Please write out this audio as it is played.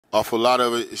Off a lot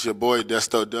of it, it's your boy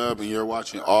Desto Dub, and you're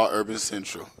watching All Urban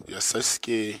Central. Yes, sir,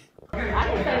 ski.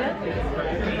 I didn't say nothing.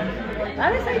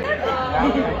 I didn't say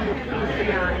nothing.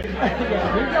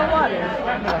 Here's your water.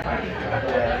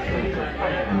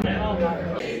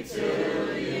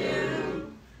 To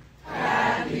you.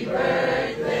 Happy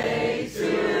birthday to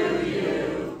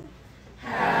you.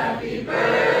 Happy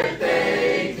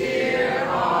birthday, dear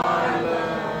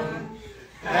Harlem.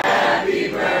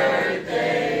 Happy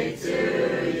birthday to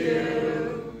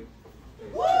you.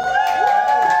 Woo!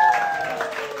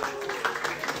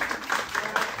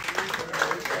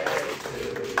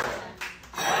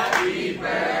 Happy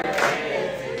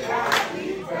birthday,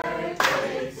 happy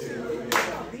birthday to you.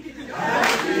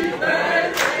 Happy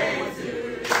birthday to you.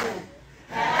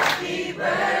 Happy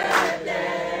birthday.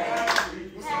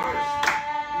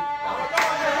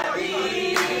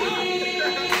 Happy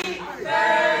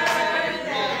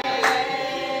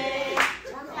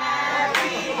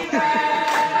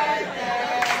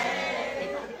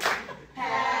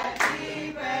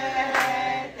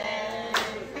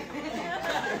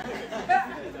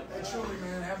Truly,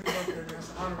 man, happy birthday, man. It's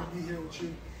an honor to be here with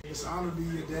you. It's an honor to be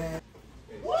your dad.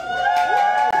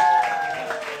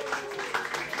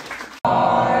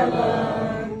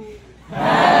 Harlem,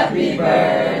 happy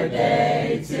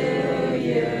birthday to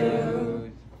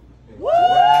you. Woo!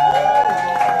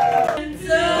 1, 2, 3.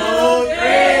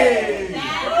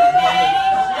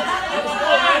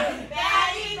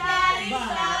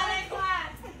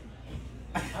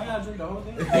 I gotta drink the whole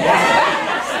thing?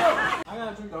 Yes! I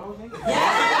gotta drink the whole thing?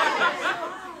 Yes!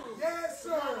 Yes,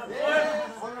 sir.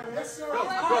 Yes, sir. Look,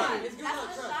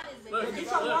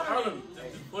 Harlem,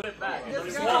 just put it back.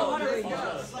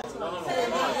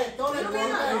 Throw that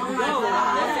thing back,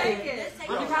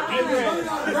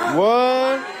 man.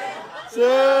 1,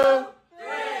 2.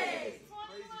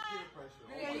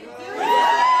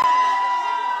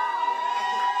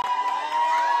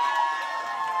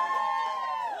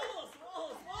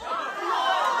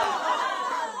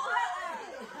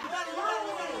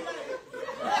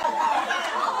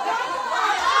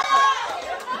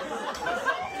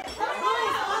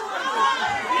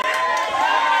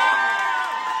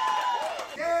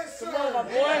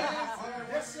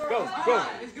 Go.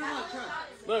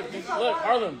 Look,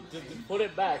 Harlem, just put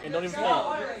it back and don't even play.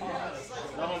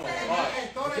 No,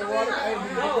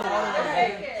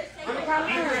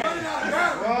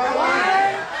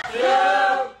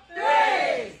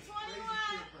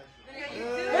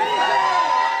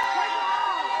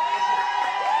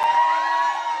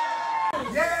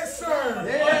 Yes, sir.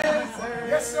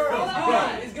 Yes, sir.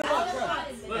 Harlem,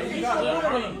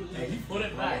 just put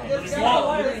it back.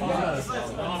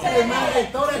 Hey,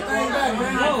 man, throw that thing back,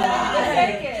 man.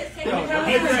 Take it.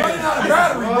 It's running out of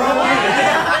battery, bro.